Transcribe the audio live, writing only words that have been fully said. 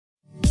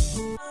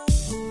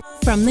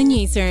From the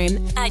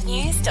newsroom at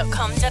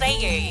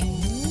news.com.au.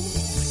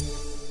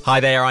 Hi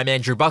there, I'm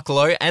Andrew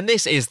Bucklow, and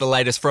this is the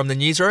latest from the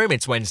newsroom.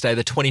 It's Wednesday,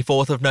 the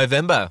 24th of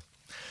November.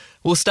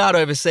 We'll start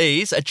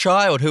overseas. A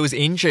child who was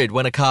injured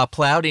when a car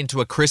ploughed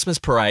into a Christmas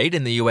parade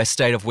in the US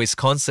state of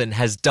Wisconsin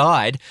has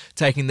died,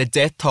 taking the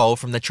death toll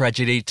from the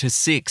tragedy to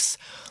 6.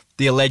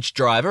 The alleged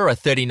driver, a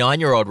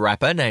 39-year-old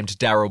rapper named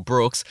Darrell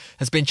Brooks,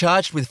 has been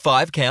charged with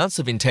 5 counts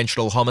of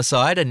intentional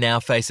homicide and now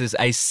faces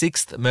a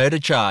 6th murder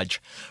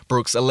charge.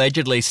 Brooks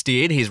allegedly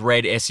steered his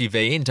red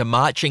SUV into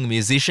marching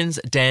musicians,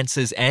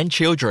 dancers and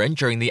children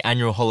during the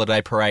annual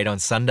holiday parade on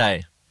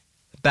Sunday.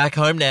 Back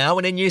home now,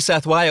 and in New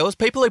South Wales,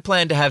 people who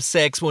plan to have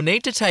sex will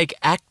need to take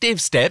active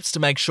steps to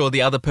make sure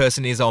the other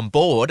person is on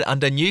board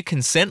under new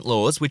consent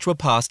laws which were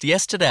passed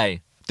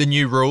yesterday. The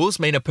new rules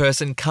mean a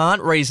person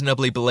can't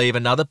reasonably believe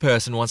another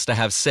person wants to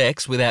have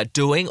sex without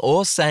doing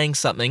or saying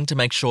something to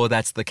make sure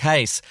that's the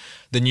case.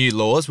 The new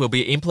laws will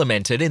be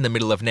implemented in the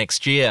middle of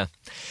next year.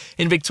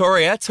 In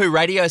Victoria, 2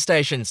 radio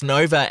stations,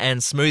 Nova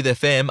and Smooth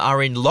FM,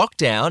 are in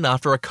lockdown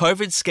after a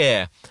COVID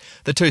scare.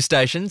 The 2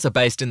 stations are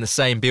based in the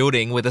same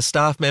building, with a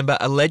staff member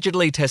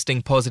allegedly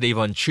testing positive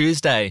on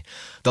Tuesday.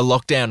 The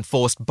lockdown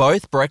forced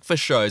both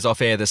breakfast shows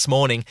off air this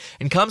morning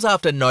and comes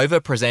after Nova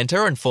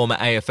presenter and former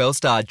AFL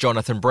star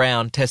Jonathan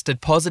Brown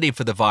tested positive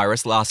for the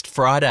virus last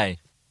Friday.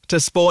 To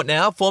sport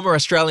now, former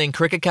Australian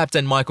cricket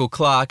captain Michael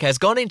Clarke has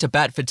gone into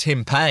bat for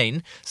Tim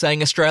Payne,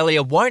 saying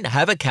Australia won't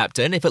have a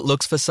captain if it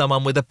looks for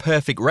someone with a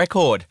perfect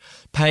record.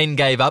 Payne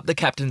gave up the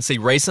captaincy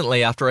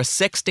recently after a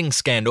sexting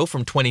scandal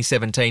from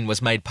 2017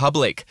 was made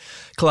public.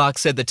 Clarke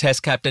said the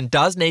Test captain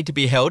does need to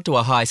be held to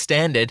a high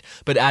standard,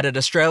 but added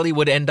Australia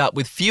would end up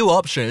with few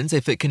options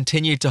if it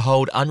continued to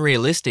hold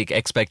unrealistic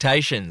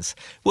expectations.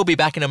 We'll be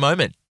back in a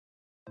moment.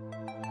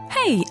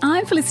 Hey,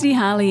 I'm Felicity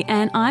Harley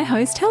and I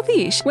host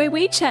Healthyish, where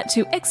we chat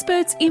to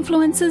experts,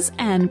 influencers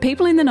and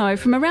people in the know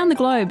from around the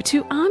globe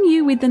to arm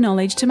you with the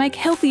knowledge to make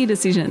healthier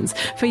decisions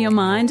for your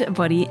mind,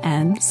 body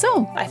and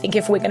soul. I think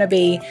if we're going to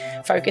be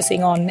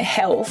focusing on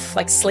health,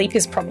 like sleep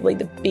is probably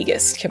the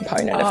biggest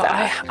component of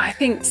that. I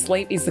think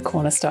sleep is the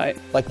cornerstone.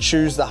 Like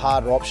choose the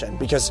harder option,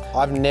 because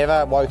I've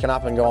never woken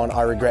up and gone,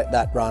 I regret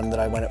that run that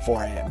I went at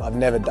 4 a.m. I've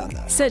never done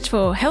that. Search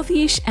for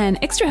Healthyish and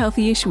Extra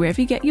Healthyish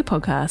wherever you get your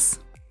podcasts.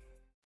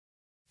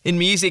 In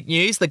music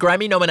news, the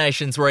Grammy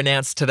nominations were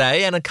announced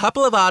today and a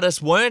couple of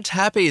artists weren't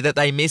happy that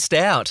they missed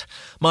out.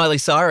 Miley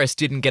Cyrus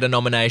didn't get a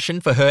nomination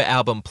for her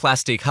album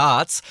Plastic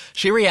Hearts.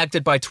 She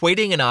reacted by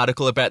tweeting an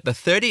article about the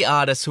 30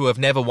 artists who have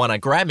never won a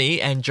Grammy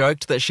and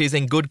joked that she's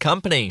in good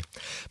company.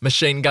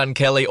 Machine Gun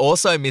Kelly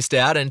also missed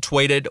out and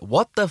tweeted,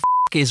 "What the f***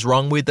 is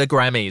wrong with the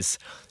Grammys?"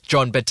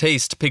 Jon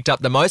Batiste picked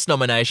up the most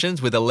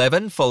nominations with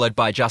 11, followed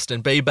by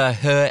Justin Bieber,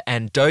 Her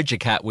and Doja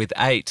Cat with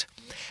 8.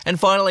 And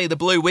finally, the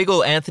Blue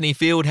Wiggle Anthony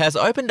Field has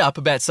opened up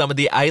about some of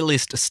the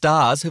A-list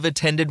stars who've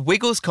attended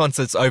Wiggles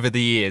concerts over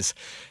the years.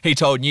 He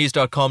told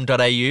news.com.au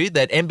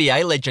that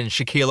NBA legend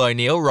Shaquille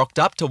O'Neal rocked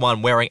up to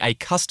one wearing a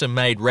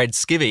custom-made red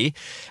skivvy,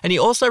 and he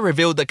also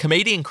revealed that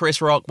comedian Chris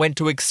Rock went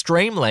to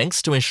extreme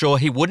lengths to ensure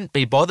he wouldn't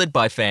be bothered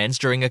by fans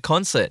during a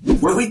concert.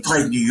 When we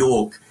played New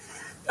York,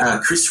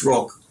 Chris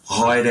Rock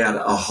hired out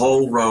a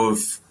whole row of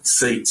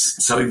seats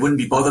so he wouldn't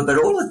be bothered, but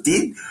all it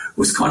did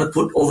was kind of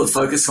put all the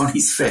focus on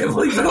his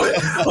family. But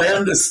I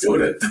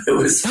understood it. It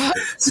was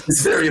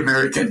very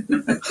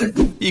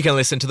American. You can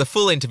listen to the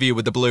full interview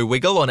with the Blue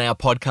Wiggle on our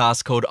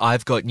podcast called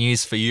I've Got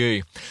News for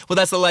You. Well,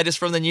 that's the latest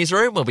from the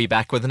newsroom. We'll be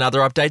back with another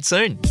update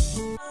soon.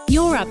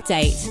 Your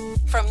update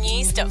from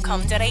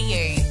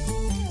news.com.au.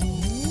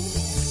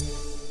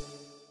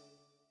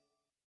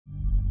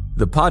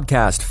 The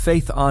podcast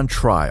Faith on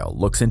Trial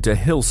looks into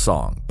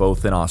Hillsong,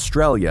 both in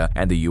Australia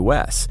and the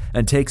US,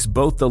 and takes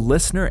both the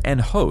listener and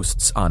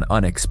hosts on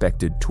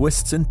unexpected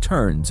twists and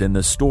turns in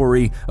the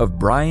story of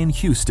Brian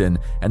Houston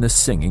and the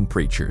Singing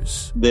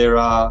Preachers. There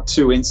are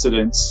 2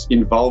 incidents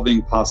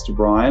involving Pastor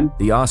Brian.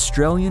 The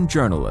Australian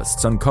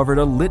journalists uncovered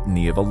a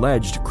litany of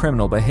alleged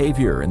criminal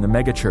behavior in the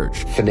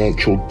megachurch.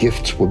 Financial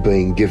gifts were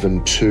being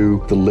given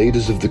to the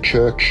leaders of the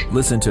church.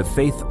 Listen to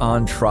Faith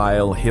on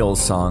Trial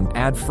Hillsong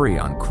ad-free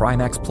on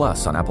Crimex Plus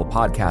on Apple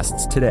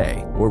Podcasts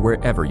today or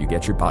wherever you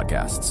get your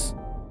podcasts.